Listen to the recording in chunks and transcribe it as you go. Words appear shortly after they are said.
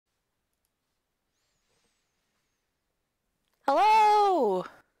Hello!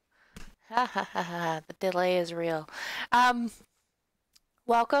 Ha ha ha ha, the delay is real. Um,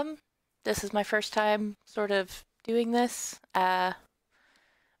 Welcome. This is my first time sort of doing this. My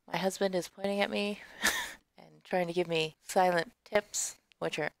husband is pointing at me and trying to give me silent tips,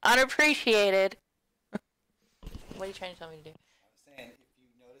 which are unappreciated. What are you trying to tell me to do? I was saying, if you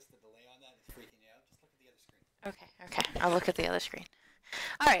notice the delay on that, it's freaking you out, just look at the other screen. Okay. I'll look at the other screen.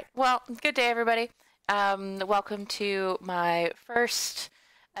 All right, well, good day, everybody. Welcome to my first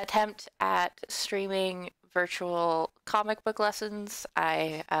attempt at streaming virtual comic book lessons.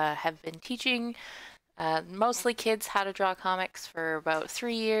 I have been teaching mostly kids how to draw comics for about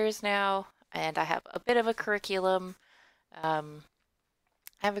 3 years now, and I have a bit of a curriculum. Um,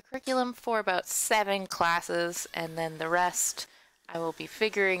 I have a curriculum for about 7 classes, and then the rest I will be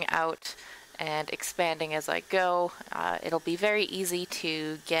figuring out and expanding as I go. It'll be very easy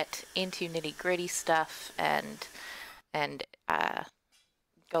to get into nitty-gritty stuff and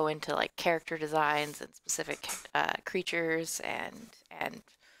go into like character designs and specific creatures and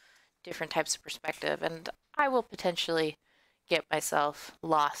different types of perspective. And I will potentially get myself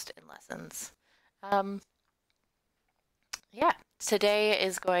lost in lessons. Um, yeah, today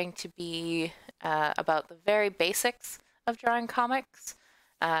is going to be about the very basics of drawing comics.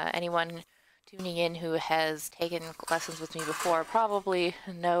 Anyone tuning in who has taken lessons with me before probably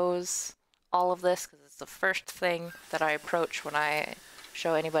knows all of this because it's the first thing that I approach when I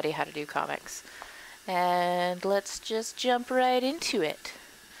show anybody how to do comics. And let's just jump right into it.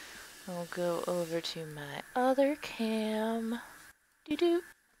 I'll go over to my other cam. Doo-doo.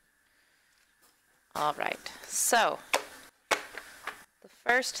 All right, so the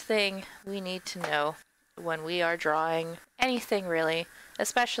first thing we need to know when we are drawing anything really,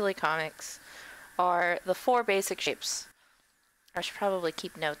 especially comics, are the 4 basic shapes. I should probably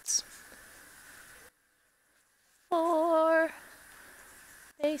keep notes. 4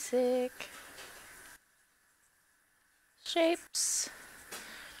 basic shapes.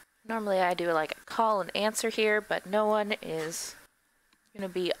 Normally I do like a call and answer here, but no one is going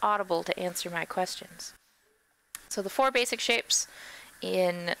to be audible to answer my questions. So the 4 basic shapes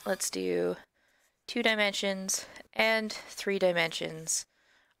in, let's do 2 dimensions and 3 dimensions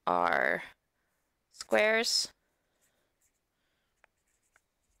are squares.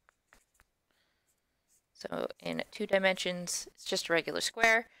 So in 2 dimensions, it's just a regular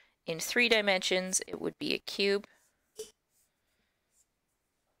square. In 3 dimensions, it would be a cube.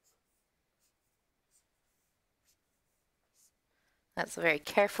 That's a very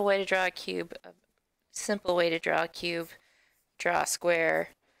careful way to draw a cube. A simple way to draw a cube: draw a square,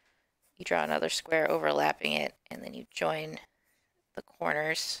 you draw another square overlapping it, and then you join the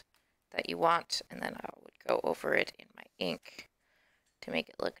corners that you want, and then I would go over it in my ink to make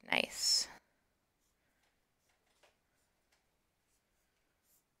it look nice.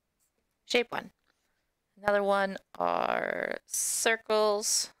 Shape 1. Another one are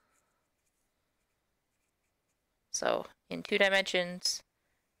circles. So in 2 dimensions,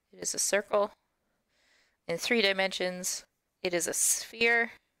 it is a circle. In 3 dimensions, it is a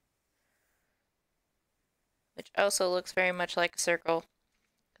sphere, which also looks very much like a circle,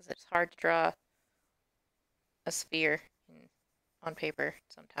 because it's hard to draw a sphere on paper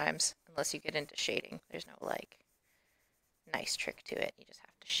sometimes, unless you get into shading. There's no like nice trick to it. You just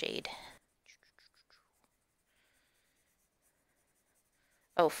have to shade.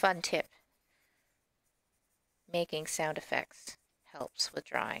 Oh, fun tip. Making sound effects helps with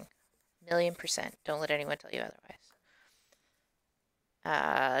drawing. 1,000,000%. Don't let anyone tell you otherwise.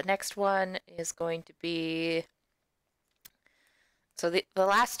 Next one is going to be... So the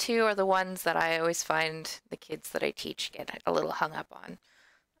last 2 are the ones that I always find the kids that I teach get a little hung up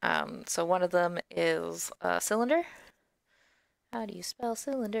on. So one of them is a cylinder. How do you spell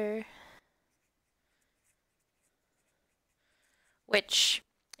cylinder? Which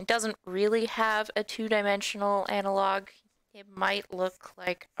doesn't really have a 2-dimensional analog. It might look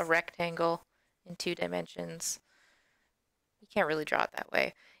like a rectangle in 2 dimensions. You can't really draw it that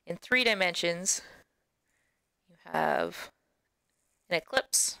way. In 3 dimensions, you have an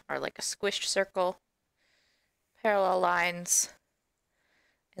ellipse, or like a squished circle, parallel lines,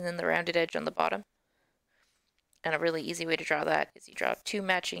 and then the rounded edge on the bottom. And a really easy way to draw that is you draw 2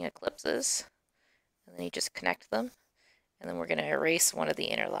 matching ellipses, and then you just connect them. And then we're going to erase one of the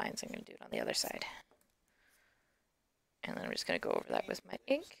inner lines. I'm going to do it on the other side. And then I'm just going to go over that with my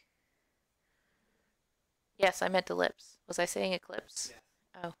ink. Yes, I meant ellipse. Was I saying eclipse?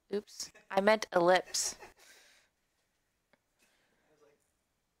 Yes. Oh, oops. I meant ellipse.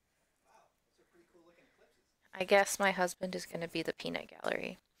 Wow, those are pretty cool looking eclipses. I guess my husband is going to be the peanut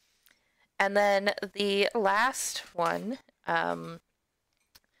gallery. And then the last one What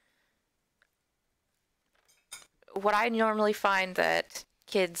I normally find that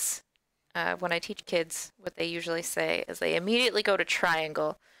kids, when I teach kids, what they usually say is they immediately go to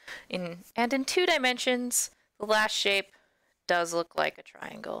triangle. And in 2 dimensions, the last shape does look like a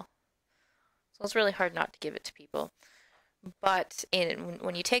triangle. So it's really hard not to give it to people. But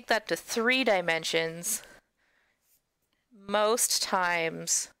when you take that to 3 dimensions, most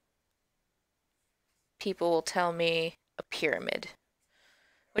times people will tell me a pyramid,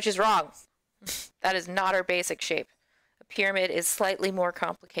 which is wrong. That is not our basic shape. A pyramid is slightly more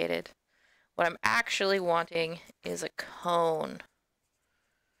complicated. What I'm actually wanting is a cone.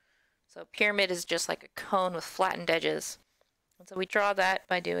 So a pyramid is just like a cone with flattened edges. And so we draw that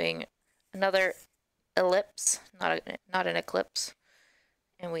by doing another ellipse, not an eclipse,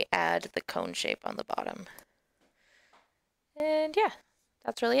 and we add the cone shape on the bottom. And yeah,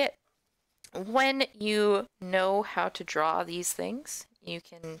 that's really it. When you know how to draw these things, you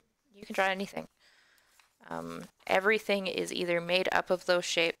can draw anything. Everything is either made up of those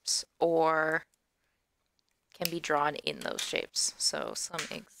shapes or can be drawn in those shapes. So some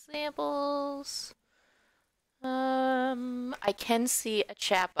examples. I can see a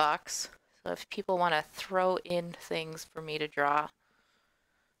chat box, so if people want to throw in things for me to draw,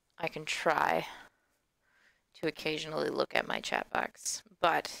 I can try to occasionally look at my chat box.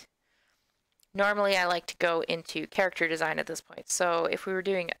 But normally I like to go into character design at this point. So if we were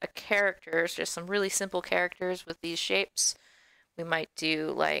doing a characters, just some really simple characters with these shapes, we might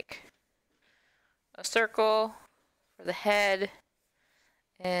do like a circle for the head,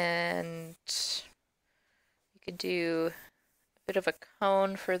 and you could do a bit of a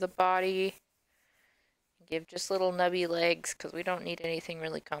cone for the body. Give just little nubby legs because we don't need anything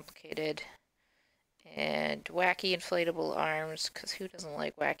really complicated. And wacky inflatable arms, because who doesn't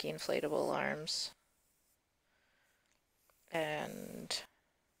like wacky inflatable arms? And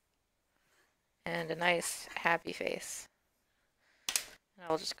a nice happy face. And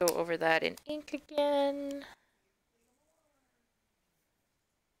I'll just go over that in ink again.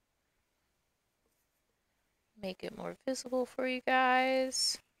 Make it more visible for you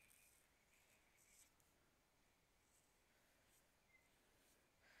guys.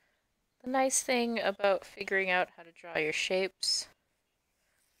 The nice thing about figuring out how to draw your shapes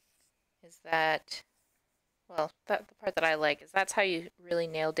is that, well, the part that I like is that's how you really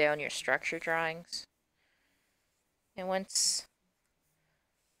nail down your structure drawings. And once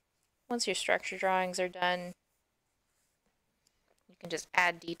your structure drawings are done, you can just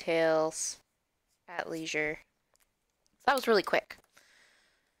add details at leisure. So that was really quick.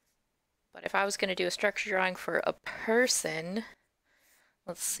 But if I was going to do a structure drawing for a person,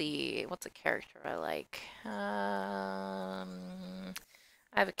 let's see, what's a character I like? I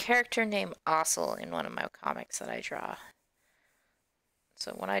have a character named Ossel in one of my comics that I draw.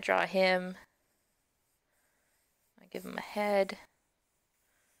 So when I draw him, I give him a head.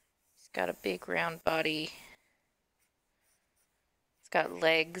 He's got a big round body. He's got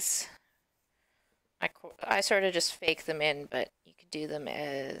legs. I sort of just fake them in, but you could do them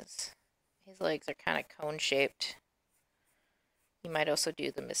as, his legs are kind of cone shaped. You might also do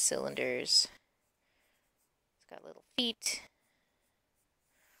them as cylinders. He's got little feet.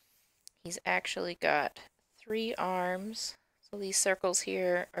 He's actually got 3 arms. So these circles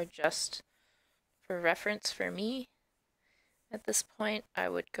here are just for reference for me. At this point, I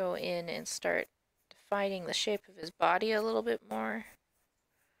would go in and start defining the shape of his body a little bit more.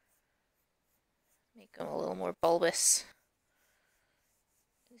 Make him a little more bulbous.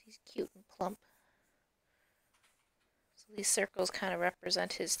 He's cute and plump. So these circles kind of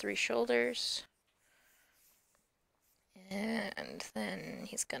represent his 3 shoulders. And then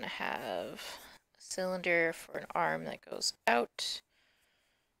he's going to have a cylinder for an arm that goes out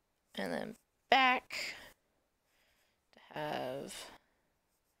and then back to have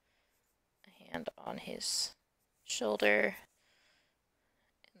a hand on his shoulder.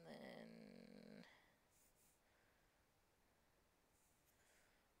 And then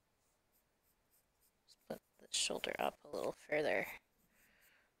just put the shoulder up a little further.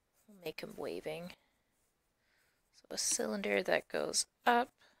 We'll make him waving. A cylinder that goes up,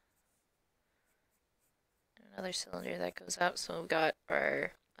 and another cylinder that goes up. So we've got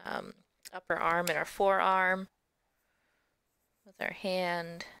our upper arm and our forearm with our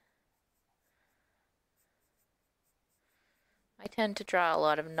hand. I tend to draw a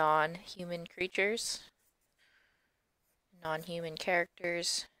lot of non-human creatures, non-human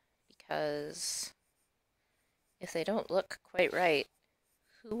characters, because if they don't look quite right,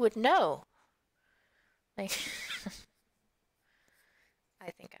 who would know? Like,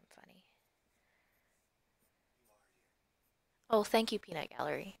 I think I'm funny. Oh, thank you, Peanut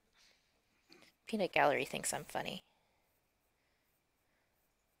Gallery. Peanut Gallery thinks I'm funny.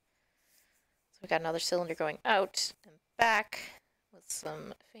 So we got another cylinder going out and back with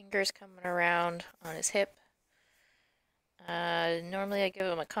some fingers coming around on his hip. Normally I give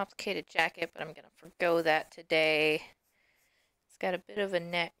him a complicated jacket, but I'm gonna forgo that today. It's got a bit of a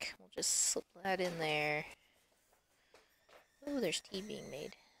neck. We'll just slip that in there. Oh, there's tea being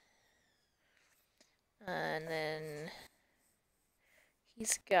made. And then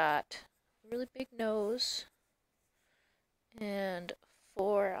he's got a really big nose and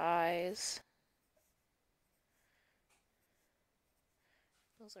 4 eyes.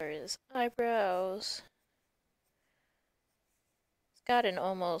 Those are his eyebrows. It's got an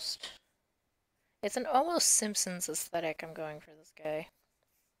almost, it's an almost Simpsons aesthetic I'm going for this guy.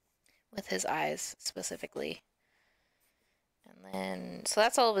 With his eyes specifically. And then, so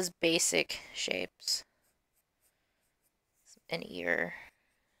that's all of his basic shapes. An ear.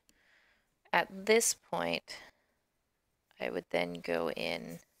 At this point, I would then go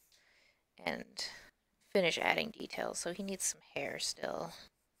in and finish adding details. So he needs some hair still.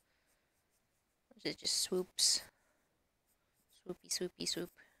 It just swoops. Swoopy, swoopy, swoop.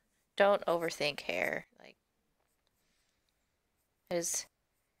 Don't overthink hair. Like, it is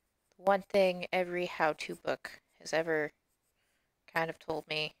one thing every how-to book has ever kind of told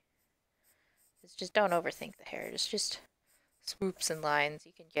me. Is just don't overthink the hair. It's just swoops and lines.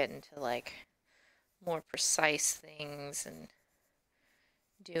 You can get into like more precise things and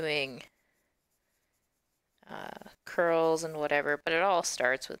doing curls and whatever, but it all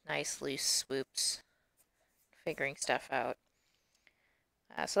starts with nice loose swoops, figuring stuff out.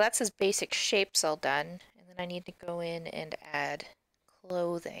 So that's his basic shapes all done, and then I need to go in and add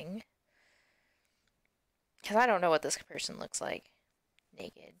clothing, because I don't know what this person looks like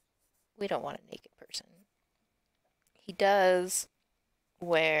naked. We don't want a naked person. He does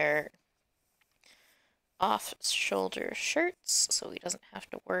wear off-shoulder shirts, so he doesn't have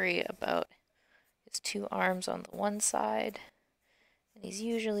to worry about his 2 arms on the one side, and he's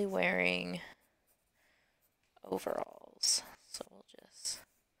usually wearing overalls. So we'll just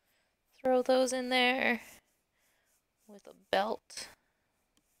throw those in there with a belt.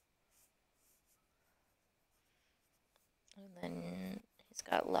 And then he's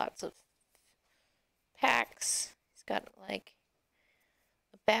got lots of packs. He's got like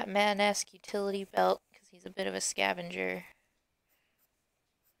a Batman-esque utility belt because he's a bit of a scavenger.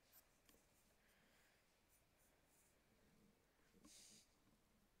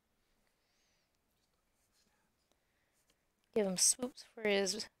 Give him swoops for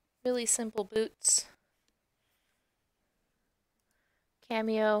his really simple boots.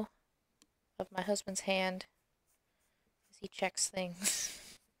 Cameo of my husband's hand as he checks things.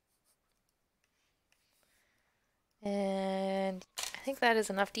 And I think that is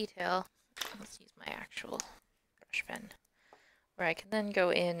enough detail. Let's use my actual brush pen, where I can then go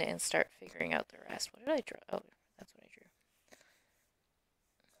in and start figuring out the rest. What did I draw? Oh, that's what I drew.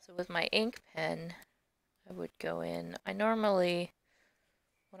 So with my ink pen, I would go in. I normally,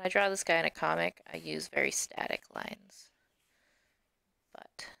 when I draw this guy in a comic, I use very static lines.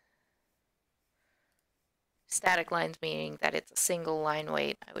 But static lines meaning that it's a single line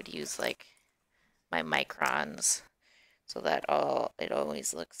weight. I would use like my microns so that it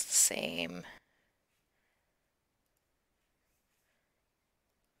always looks the same.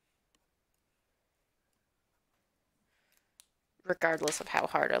 Regardless of how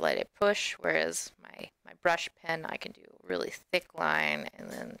hard or light I push, whereas my brush pen, I can do a really thick line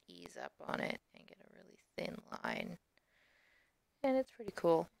and then ease up on it and get a really thin line. And it's pretty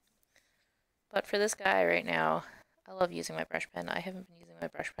cool. But for this guy right now, I love using my brush pen. I haven't been using my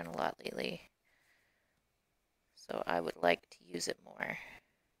brush pen a lot lately, so I would like to use it more.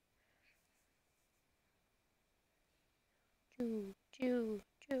 Choo, choo,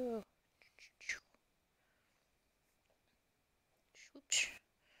 choo. Swoop,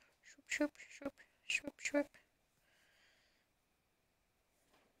 swoop, swoop, swoop, swoop.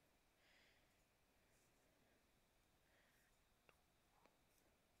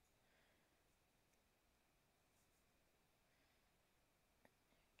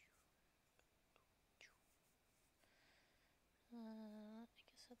 I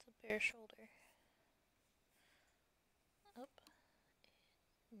guess that's a bare shoulder. Up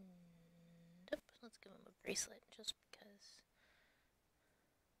and up. Let's give him a bracelet just because.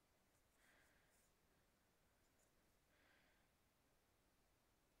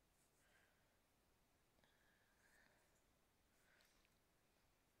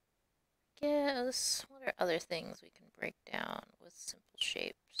 Guess what are other things we can break down with simple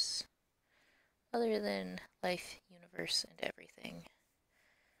shapes? other than life, universe, and everything.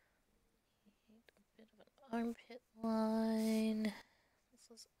 A bit of an armpit line.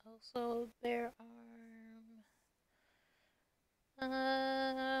 This is also a bare arm.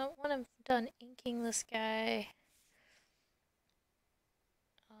 When I'm done inking this guy,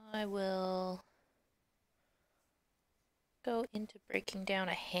 I will go into breaking down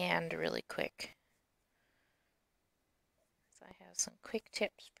a hand really quick. So I have some quick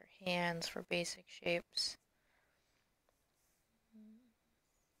tips for hands for basic shapes.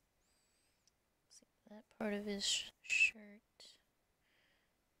 See that part of his shirt,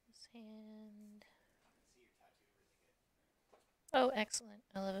 his hand. Oh, excellent.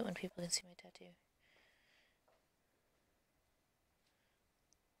 I love it when people can see my tattoo.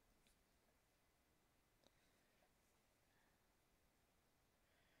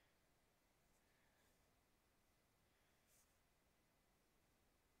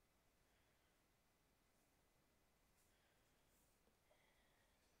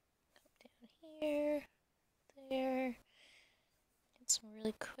 Down here, there. Get some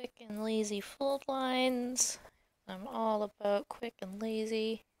really quick and lazy fold lines. I'm all about quick and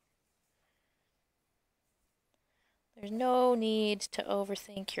lazy. There's no need to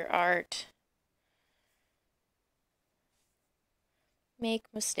overthink your art. Make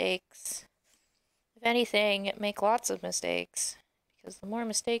mistakes. If anything, make lots of mistakes, because the more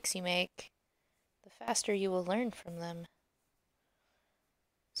mistakes you make, the faster you will learn from them.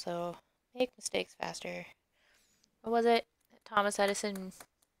 So, make mistakes faster. What was it? Thomas Edison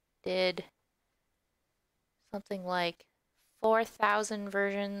did something like 4,000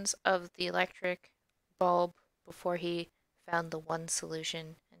 versions of the electric bulb before he found the one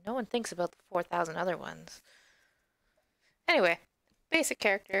solution, and no one thinks about the 4,000 other ones. Anyway, basic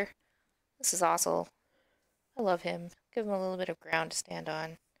character. This is Ossel. I love him. Give him a little bit of ground to stand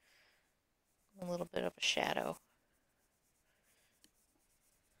on. A little bit of a shadow.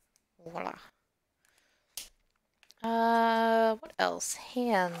 Voila. What else?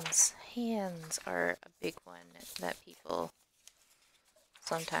 Hands. Hands are a big one that people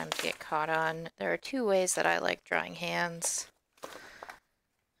sometimes get caught on. There are two ways that I like drawing hands.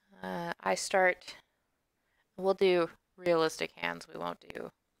 We'll do realistic hands. We won't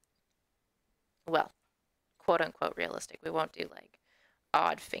do, well, quote unquote realistic. We won't do like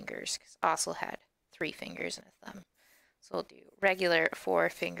odd fingers, because Ossel had 3 fingers and a thumb. So we'll do regular 4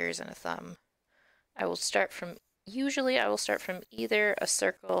 fingers and a thumb. Usually I will start from either a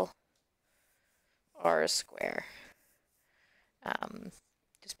circle or a square.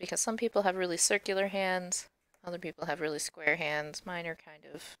 Just because some people have really circular hands, other people have really square hands. Mine are kind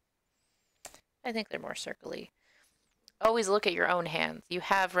of, I think they're more circly. Always look at your own hands. You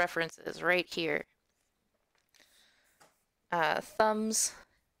have references right here. Thumbs,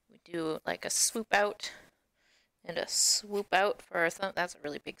 we do like a swoop out and a swoop out for our thumb. That's a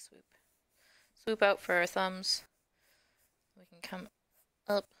really big swoop. Swoop out for our thumbs. We can come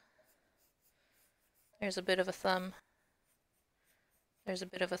up. There's a bit of a thumb. There's a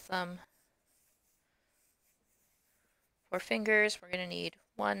bit of a thumb. For fingers, we're going to need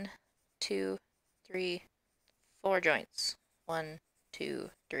 1, 2, 3, 4 joints. 1, 2,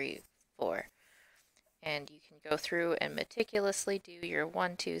 3, 4. And you can go through and meticulously do your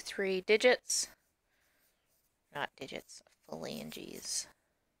 1, 2, 3 digits. Not digits, phalanges.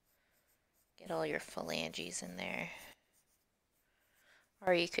 Get all your phalanges in there.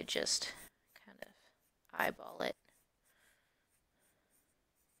 Or you could just kind of eyeball it.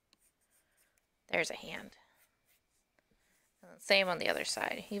 There's a hand. And same on the other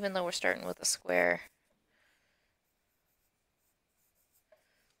side. Even though we're starting with a square,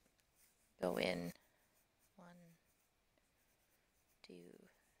 go in 1, 2,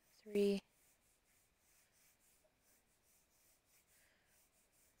 3.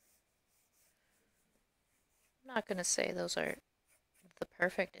 I'm not going to say those are the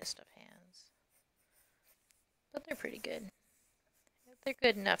perfectest of hands, but they're pretty good. They're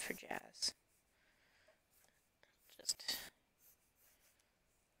good enough for jazz. Just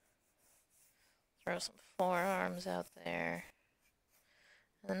throw some forearms out there.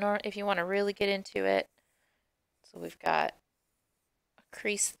 And then if you want to really get into it, so we've got a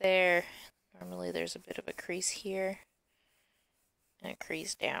crease there. Normally there's a bit of a crease here and a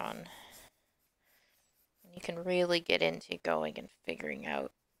crease down. And you can really get into going and figuring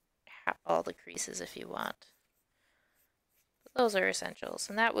out all the creases if you want. But those are essentials.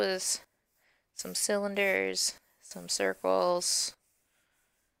 And that was some cylinders, some circles.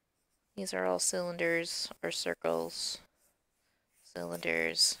 These are all cylinders or circles.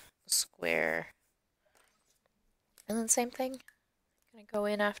 Cylinders, square. And then same thing. I'm gonna go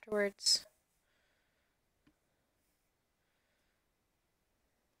in afterwards.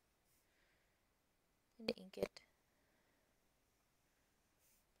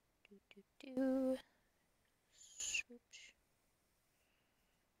 do. Swoosh.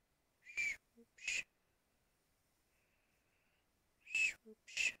 Swoosh.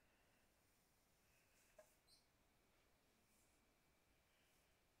 Swoosh.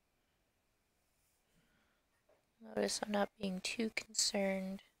 Notice I'm not being too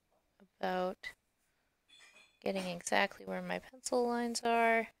concerned about getting exactly where my pencil lines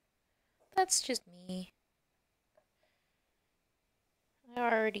are. That's just me. I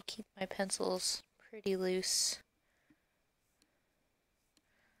already keep my pencils pretty loose.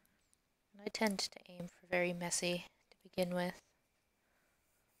 And I tend to aim for very messy to begin with.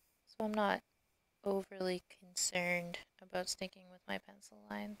 So I'm not overly concerned about sticking with my pencil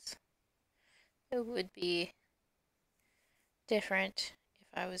lines. It would be different if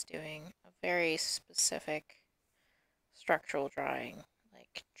I was doing a very specific structural drawing,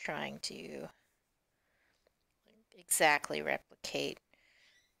 like trying to exactly replicate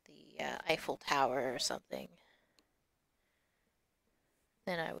the Eiffel Tower or something.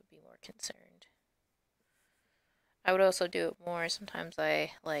 Then I would be more concerned. I would also do it more. Sometimes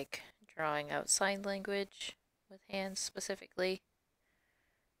I like drawing out sign language with hands specifically.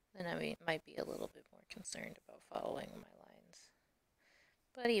 Then I might be a little bit more concerned about following my lines.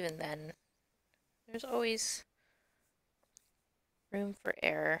 But even then, there's always room for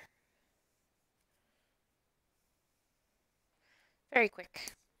error. Very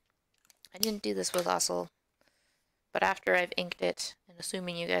quick. I didn't do this with Ossel, but after I've inked it, and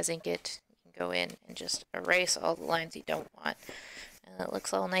assuming you guys ink it, you can go in and just erase all the lines you don't want. And it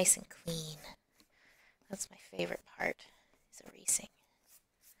looks all nice and clean. That's my favorite part, is erasing.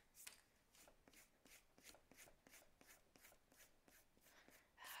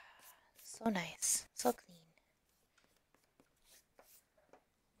 So nice, so clean.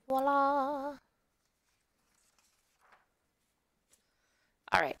 Voila!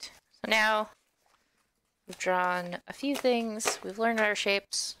 Alright, so now we've drawn a few things, we've learned our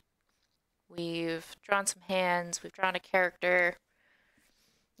shapes, we've drawn some hands, we've drawn a character.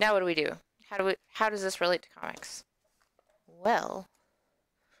 Now what do? How does this relate to comics? Well,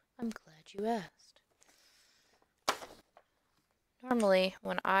 I'm glad you asked. Normally,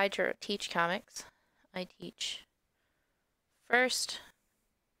 when I teach comics, I teach first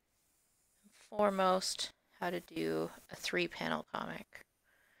and foremost how to do a 3-panel comic.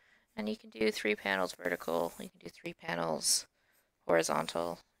 And you can do 3 panels vertical, you can do 3 panels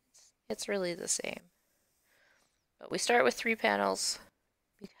horizontal. It's really the same. But we start with 3 panels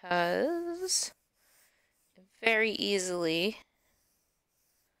because it very easily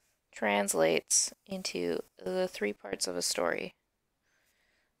translates into the 3 parts of a story.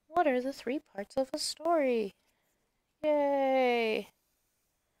 What are the 3 parts of a story? Yay!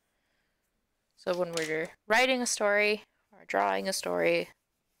 So when we're writing a story, or drawing a story,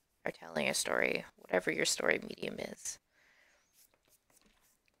 or telling a story, whatever your story medium is,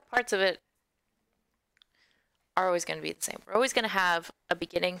 parts of it are always going to be the same. We're always going to have a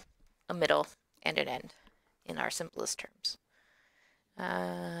beginning, a middle, and an end in our simplest terms. Get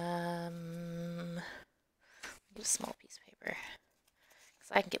a small piece of paper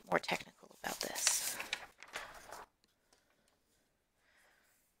because I can get more technical about this.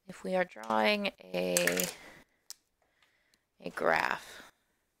 If we are drawing a graph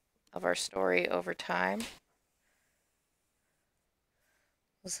of our story over time,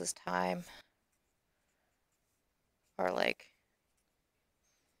 this is time, or like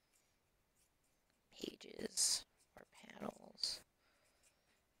pages or panels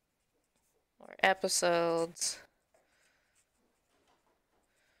or episodes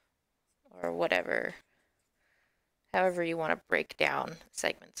or whatever, however you want to break down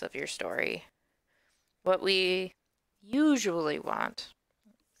segments of your story. What we usually want,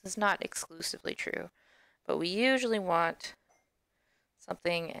 this is not exclusively true, but we usually want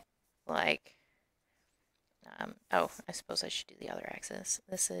something like, oh, I suppose I should do the other axis.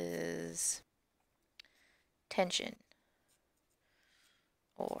 This is tension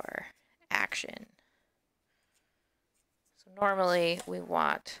or action. So normally we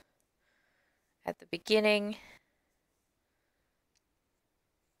want at the beginning,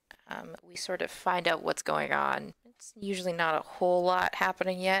 we sort of find out what's going on. It's usually not a whole lot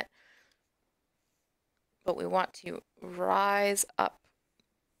happening yet, but we want to rise up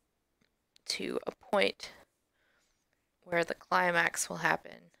to a point where the climax will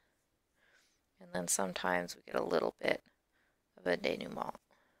happen. And then sometimes we get a little bit of a denouement.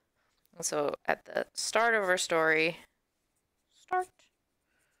 And so at the start of our story,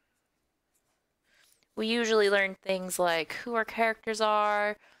 we usually learn things like who our characters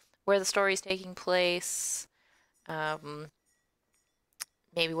are, where the story is taking place,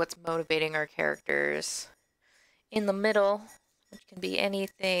 maybe what's motivating our characters. In the middle, which can be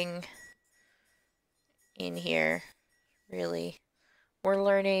anything in here, really, we're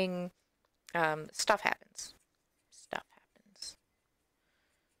learning stuff happens. Stuff happens.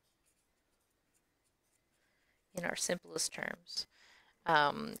 In our simplest terms.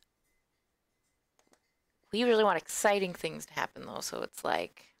 Um, we usually want exciting things to happen, though, so it's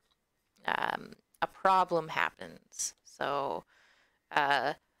like a problem happens. So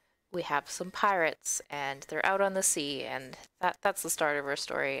we have some pirates, and they're out on the sea, and that's the start of our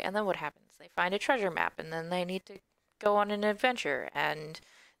story. And then what happens? They find a treasure map, and then they need to go on an adventure, and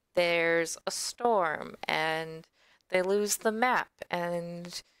there's a storm, and they lose the map,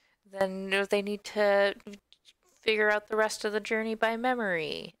 and then they need to figure out the rest of the journey by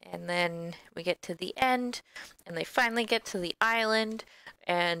memory. And then we get to the end, and they finally get to the island,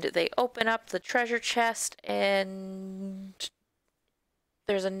 and they open up the treasure chest, and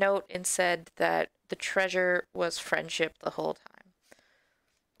there's a note and said that the treasure was friendship the whole time.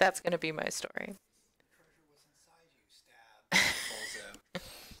 That's going to be my story. The treasure was inside you. Stab. Falls out.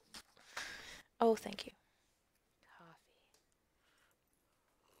 Oh, thank you.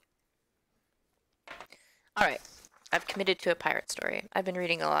 Coffee. All right. I've committed to a pirate story. I've been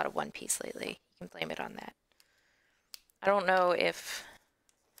reading a lot of One Piece lately. You can blame it on that. I don't know if...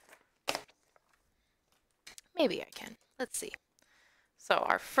 Maybe I can. Let's see. So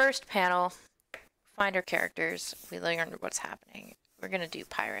our first panel, find our characters. We learn what's happening. We're going to do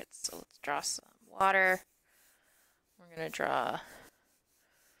pirates. So let's draw some water. We're going to draw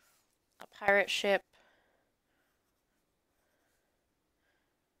a pirate ship.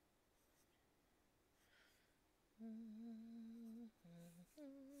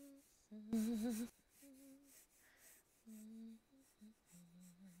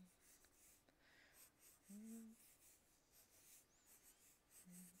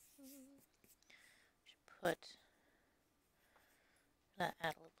 Put add a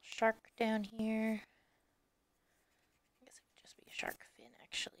little shark down here. I guess it would just be a shark fin,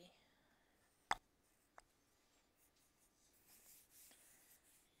 actually.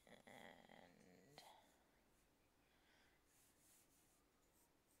 And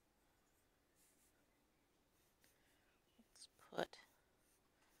let's put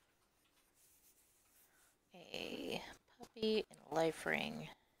a puppy in a life ring,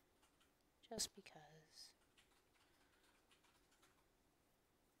 just because.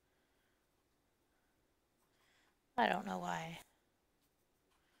 I don't know why.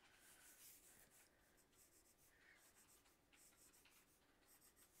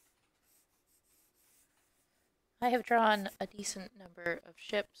 I have drawn a decent number of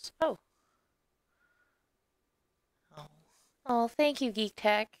ships. Oh. Oh, thank you, Geek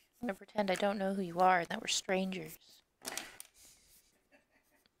Tech. I'm gonna pretend I don't know who you are and that we're strangers.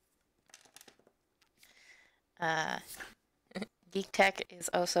 Geek Tech is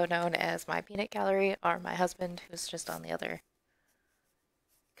also known as my peanut gallery, or my husband, who's just on the other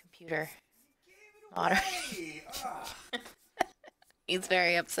computer. He's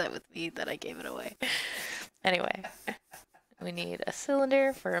very upset with me that I gave it away. Anyway, we need a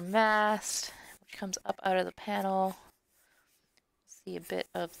cylinder for a mast, which comes up out of the panel. See a bit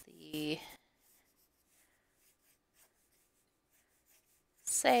of the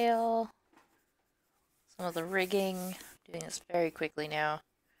sail, some of the rigging. I'm doing this very quickly now.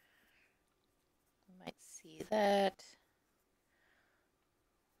 You might see that.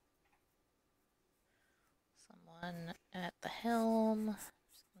 Someone at the helm.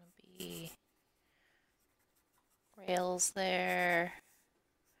 There's going to be rails there.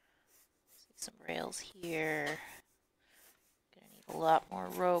 See some rails here. Gonna need a lot more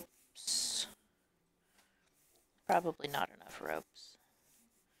ropes. Probably not enough ropes.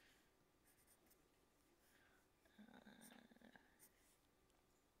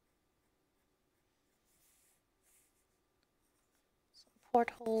 Some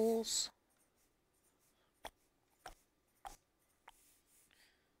portholes.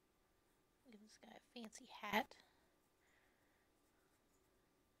 Give this guy a fancy hat.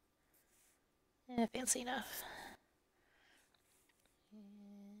 Fancy enough.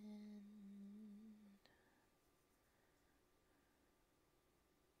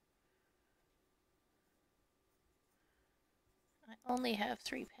 I only have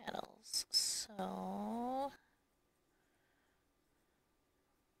 3 panels, so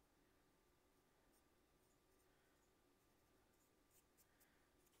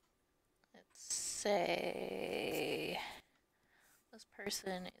let's say this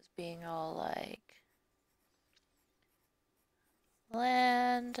person is being all like,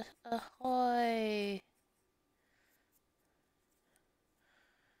 land ahoy.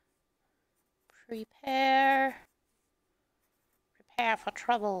 Prepare. Prepare for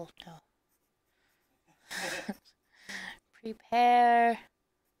trouble. No. Prepare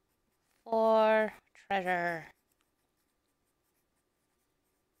for treasure.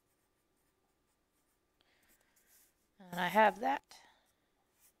 And I have that.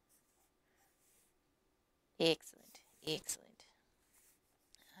 Excellent. Excellent.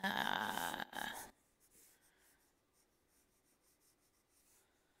 No,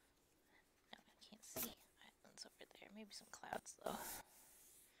 I can't see. Islands over there. Maybe some clouds, though.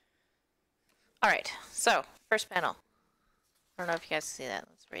 Alright, so, first panel. I don't know if you guys can see that.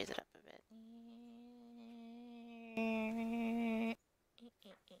 Let's raise it up a bit.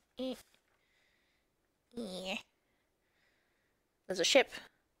 There's a ship.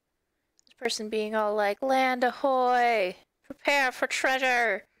 This person being all like, land ahoy! Prepare for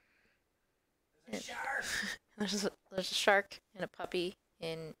treasure! There's a shark! There's a shark and a puppy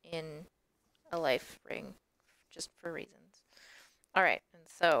in a life ring, just for reasons. Alright, and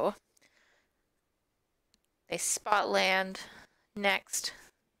so they spot land. Next,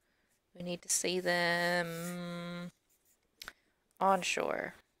 we need to see them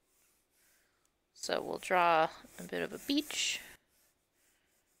onshore. So we'll draw a bit of a beach.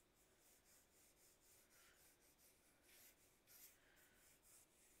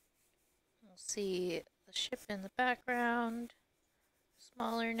 We'll see the ship in the background,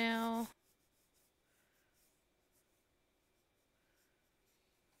 smaller now.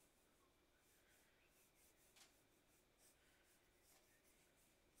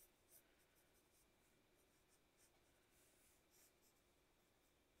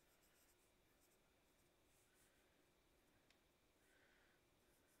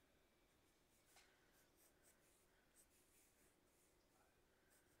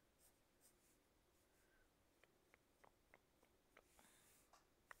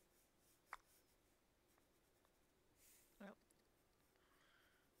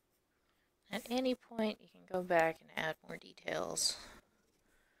 At any point, you can go back and add more details.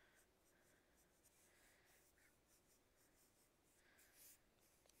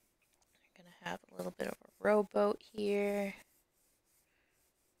 We're going to have a little bit of a rowboat here.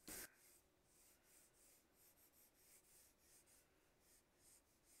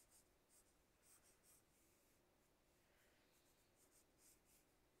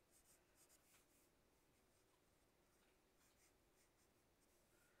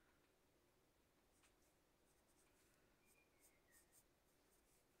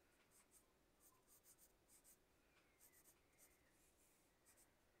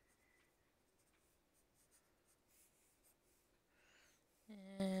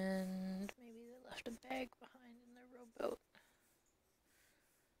 And maybe they left a bag behind in their rowboat.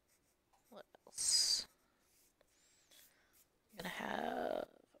 What else? I'm gonna have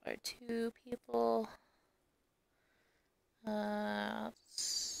our two people.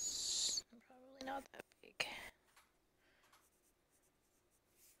 It's probably not that big.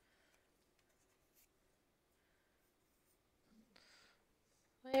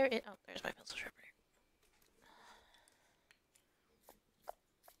 Where is? Oh, there's my pencil sharpener.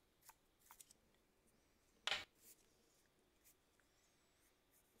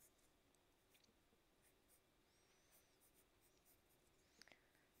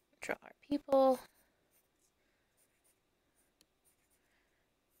 Draw our people.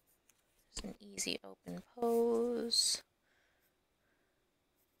 It's an easy open pose.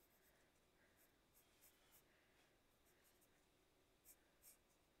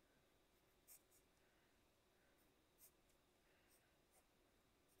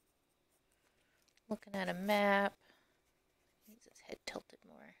 Looking at a map. Needs his head tilted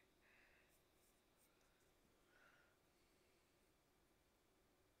more.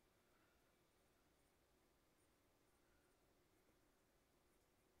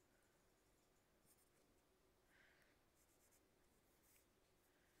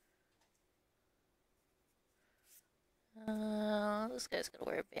 This guy's gonna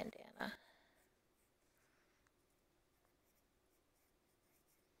wear a bandana.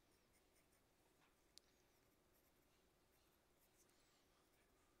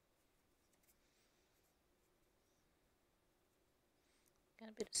 Got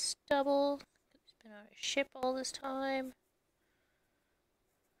a bit of stubble. He's been on a ship all this time.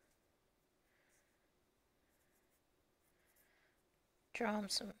 Draw him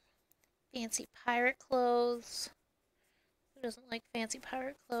some fancy pirate clothes. Who doesn't like fancy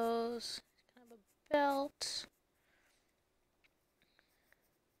pirate clothes? Kind of a belt.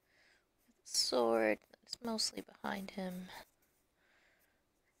 Sword that's mostly behind him.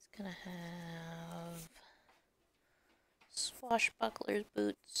 He's gonna have swashbuckler's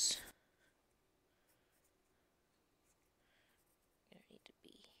boots.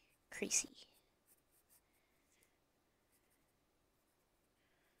 crazy.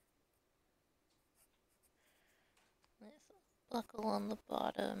 Nice buckle on the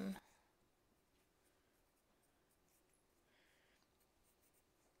bottom.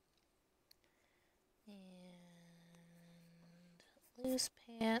 And loose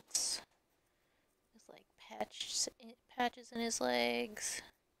pants. There's like patches in his legs.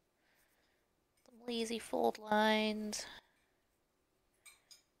 Some lazy fold lines.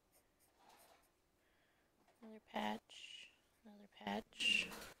 Another patch.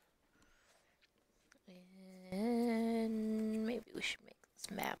 And maybe we should make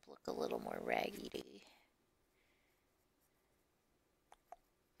this map look a little more raggedy.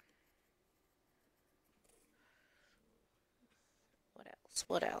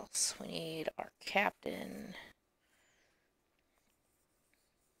 What else? We need our captain.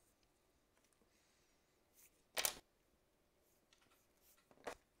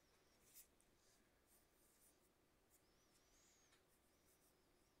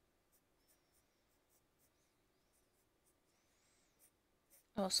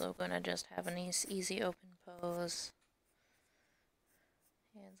 Also gonna just have an easy open pose.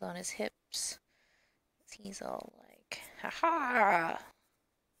 Hands on his hips. He's all like, haha!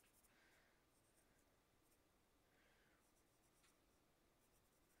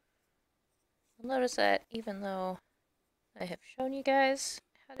 You'll notice that even though I have shown you guys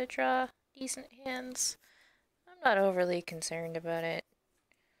how to draw decent hands, I'm not overly concerned about it.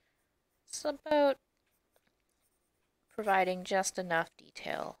 It's about providing just enough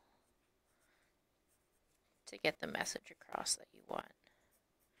detail to get the message across that you want.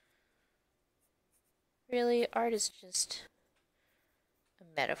 Really, art is just a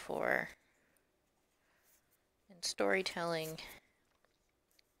metaphor, and storytelling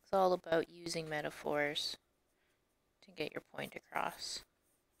is all about using metaphors to get your point across.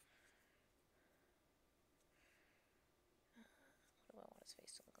 What do I want his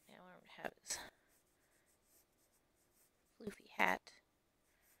face to look like? I want him to have his floofy hat.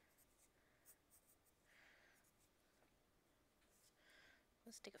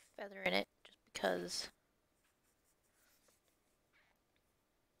 Let's stick a feather in it just because.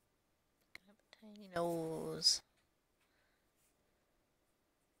 Have a tiny nose.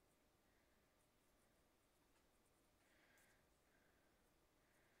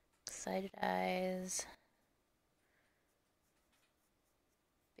 Excited eyes.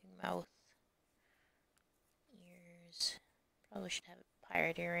 Big mouth. Ears. Probably should have a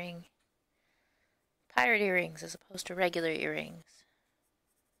pirate earring. Pirate earrings as opposed to regular earrings.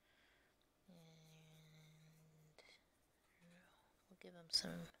 And we'll give him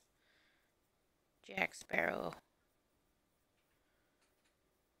some Jack Sparrow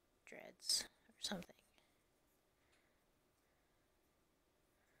dreads or something.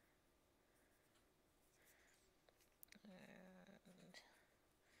 And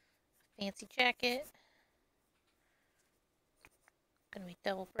a fancy jacket. Gonna be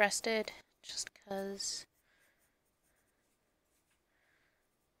double-breasted just because.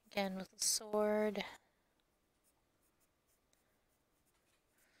 Again with a sword.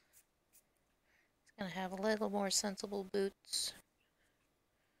 It's gonna have a little more sensible boots.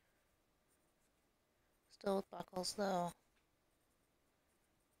 Still with buckles though.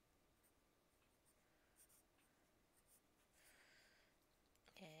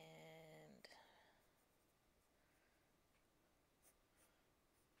 And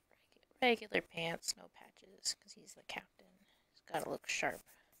regular pants, no patches, because he's the captain. He's gotta look sharp.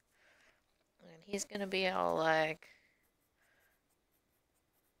 And he's gonna be all like,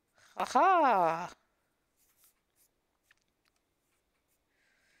 haha!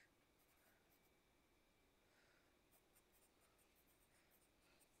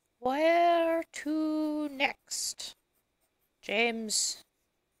 Where to next? James?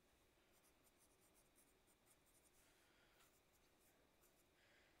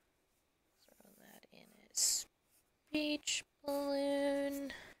 Throw that in his speech balloon.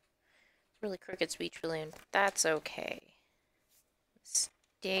 It's really crooked speech balloon, but that's okay.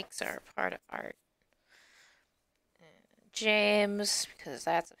 Mistakes are a part of art. And James, because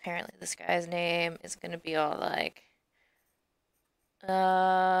that's apparently this guy's name, is gonna be all like,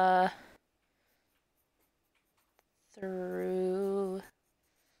 through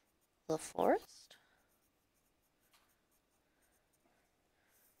the forest?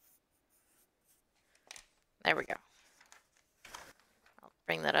 There we go. I'll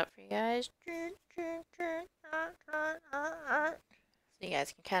bring that up for you guys. So you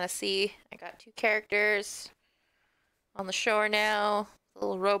guys can kind of see I got two characters on the shore now. A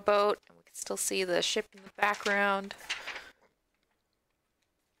little rowboat, and we can still see the ship in the background.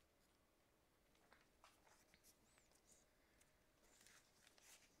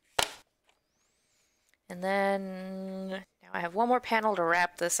 And then now I have one more panel to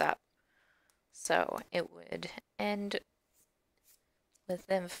wrap this up. So it would end with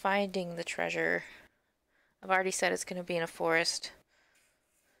them finding the treasure. I've already said it's going to be in a forest.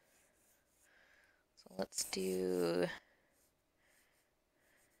 So let's do...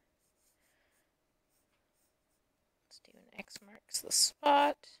 an X marks the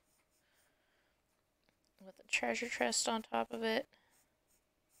spot with a treasure chest on top of it.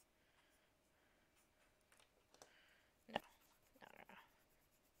 No,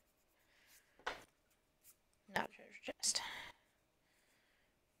 not a treasure chest.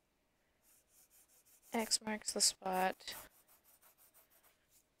 X marks the spot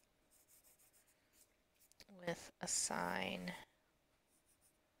with a sign.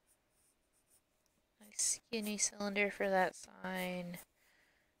 Nice skinny cylinder for that sign.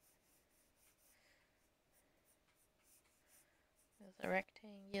 With a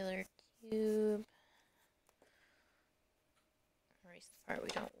rectangular cube. Erase the part we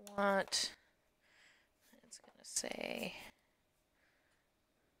don't want. It's going to say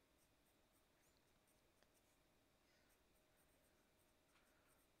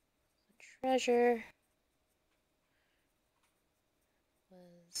the treasure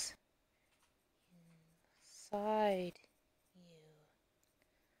was inside you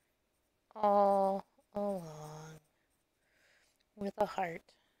all along with a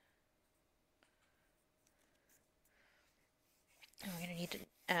heart. And we're going to need to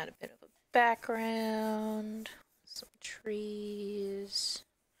add a bit of a background, some trees.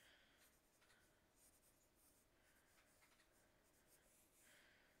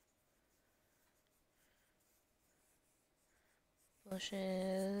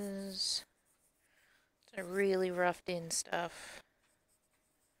 Bushes. It's really roughed in stuff.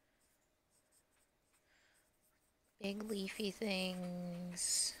 Big leafy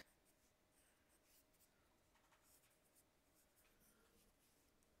things.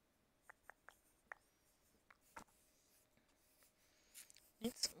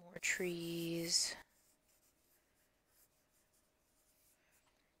 Need some more trees.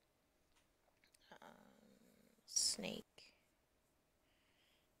 Snake.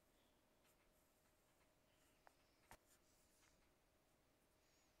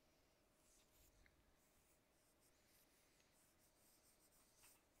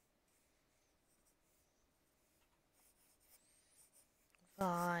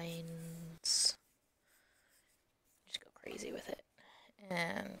 Vines. Just go crazy with it.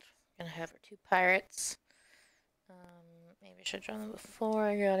 And we're gonna have our two pirates. Maybe I should have drawn them before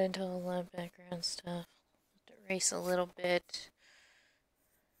I got into all that background stuff. Have to erase a little bit.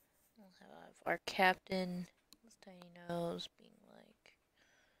 We'll have our captain, his tiny nose, being like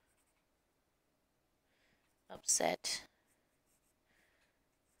upset.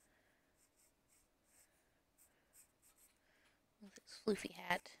 With his floofy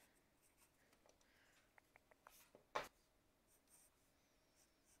hat.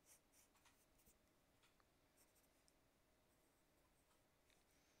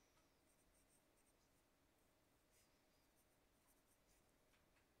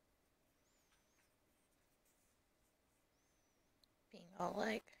 Being all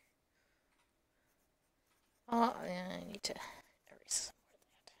like, oh, I need to erase some more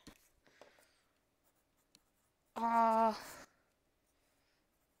of that. Ah.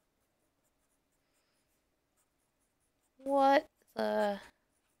 What the?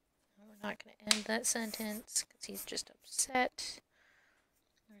 We're not going to end that sentence because he's just upset.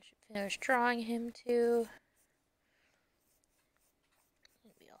 I should finish drawing him too.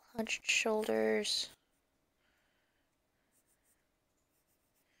 Maybe all hunched shoulders.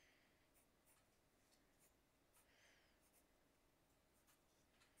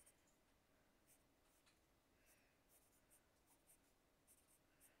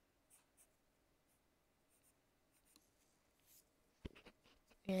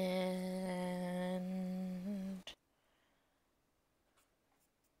 And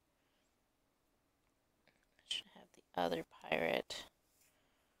I should have the other pirate.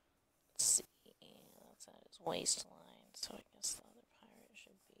 Let's see, that's at his waistline, so I guess the other pirate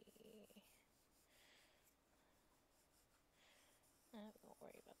should be. We won't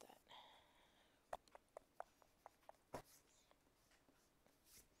worry about that.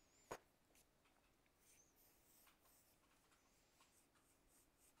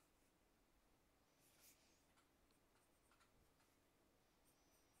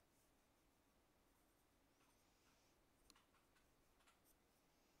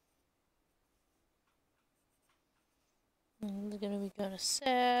 He's gonna be kind of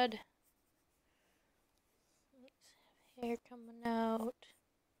sad. Hair coming out.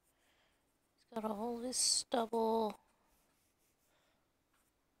 Gotta hold his stubble.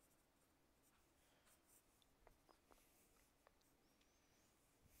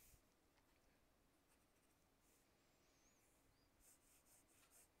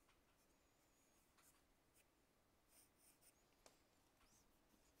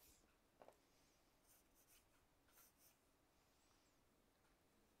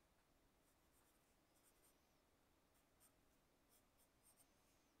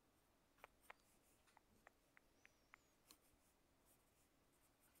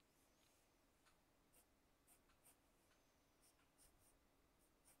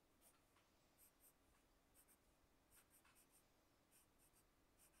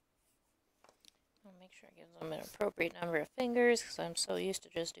 I'll make sure I give them an appropriate number of fingers because I'm so used to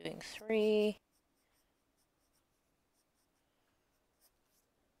just doing 3.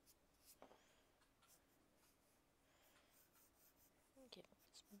 Give him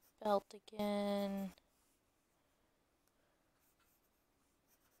his belt again.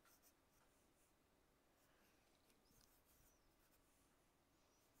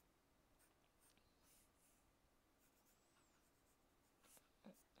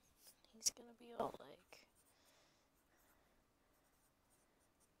 He's gonna be all like,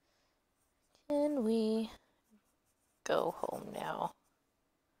 can we go home now?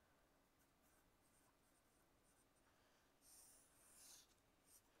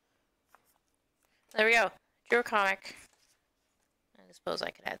 There we go. Drew a comic. I suppose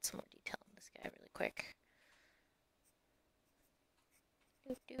I could add some more detail in this guy really quick.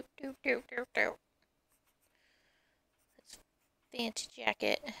 Doop, doop, doop, doop, doop, doop. That's fancy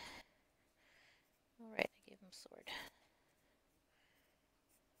jacket. Alright, I gave him a sword.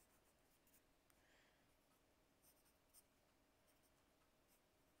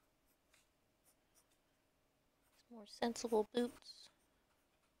 Some more sensible boots.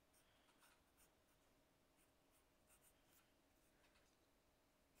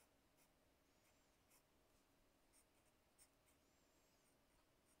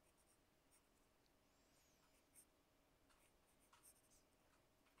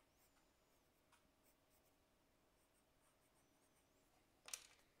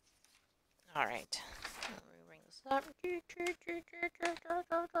 Alright, let me bring this up.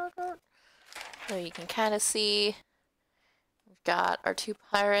 So you can kind of see we've got our 2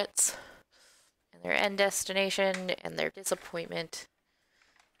 pirates and their end destination and their disappointment.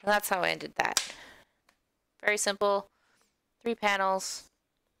 And that's how I ended that. Very simple. 3 panels.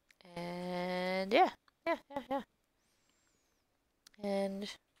 And yeah. And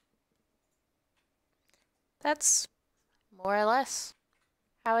that's more or less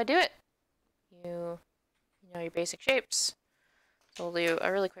how I do it. You know your basic shapes. So we'll do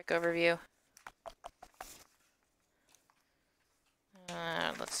a really quick overview.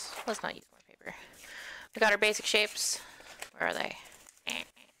 Let's not use more paper. We got our basic shapes. Where are they?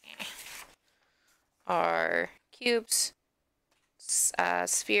 Our cubes,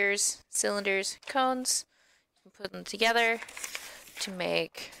 spheres, cylinders, cones. You can put them together to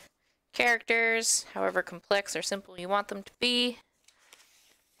make characters, however complex or simple you want them to be.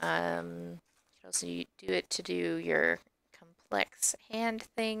 You can also do it to do your complex hand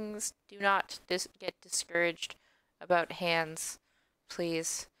things. Do not get discouraged about hands,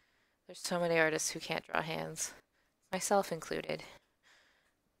 please. There's so many artists who can't draw hands, myself included.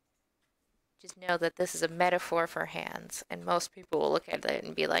 Just know that this is a metaphor for hands, and most people will look at it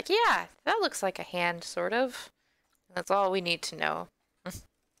and be like, yeah, that looks like a hand, sort of. And that's all we need to know.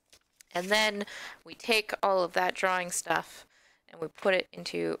 And then we take all of that drawing stuff and we put it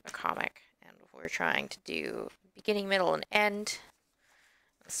into a comic. And we're trying to do beginning, middle, and end.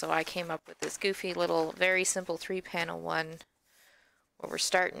 So I came up with this goofy little, very simple 3-panel one where we're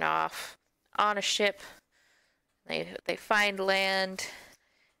starting off on a ship. They find land.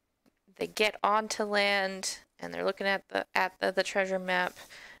 They get onto land and they're looking at the treasure map,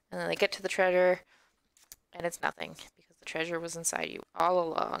 and then they get to the treasure and it's nothing because the treasure was inside you all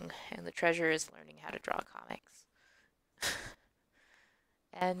along, and the treasure is learning how to draw comics.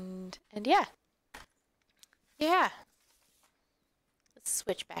 and yeah. Let's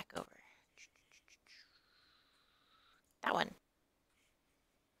switch back over. That one.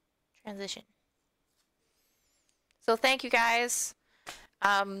 Transition. So thank you guys.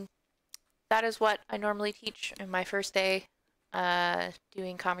 That is what I normally teach in my first day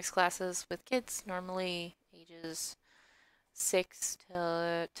doing comics classes with kids, normally ages 6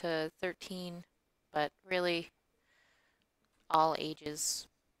 to 13, but really all ages.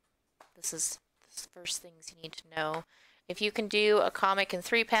 This is the first things you need to know. If you can do a comic in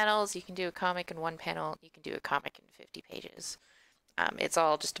 3 panels, you can do a comic in 1 panel, you can do a comic in 50 pages. It's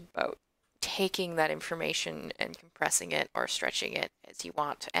all just about taking that information and compressing it or stretching it as you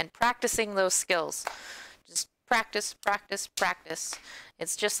want and practicing those skills. Just practice, practice, practice.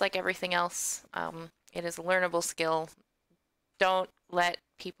 It's just like everything else. It is a learnable skill. Don't let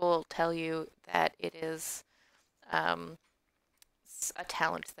people tell you that it is a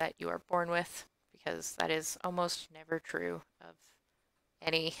talent that you are born with, because that is almost never true of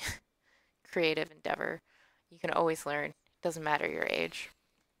any creative endeavor. You can always learn. It doesn't matter your age.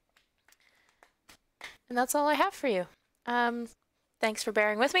 And that's all I have for you. Thanks for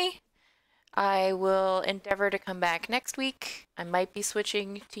bearing with me. I will endeavor to come back next week. I might be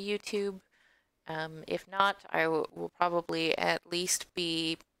switching to YouTube. If not, I will probably at least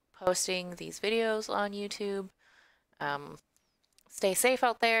be posting these videos on YouTube. Stay safe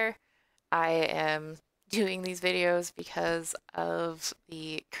out there. I am doing these videos because of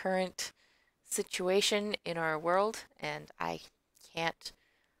the current situation in our world, and I can't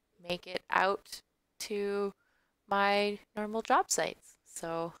make it out to my normal job sites.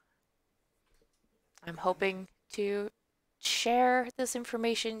 So I'm hoping to share this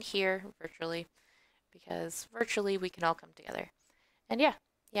information here virtually, because virtually we can all come together. And yeah,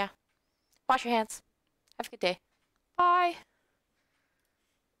 wash your hands. Have a good day. Bye.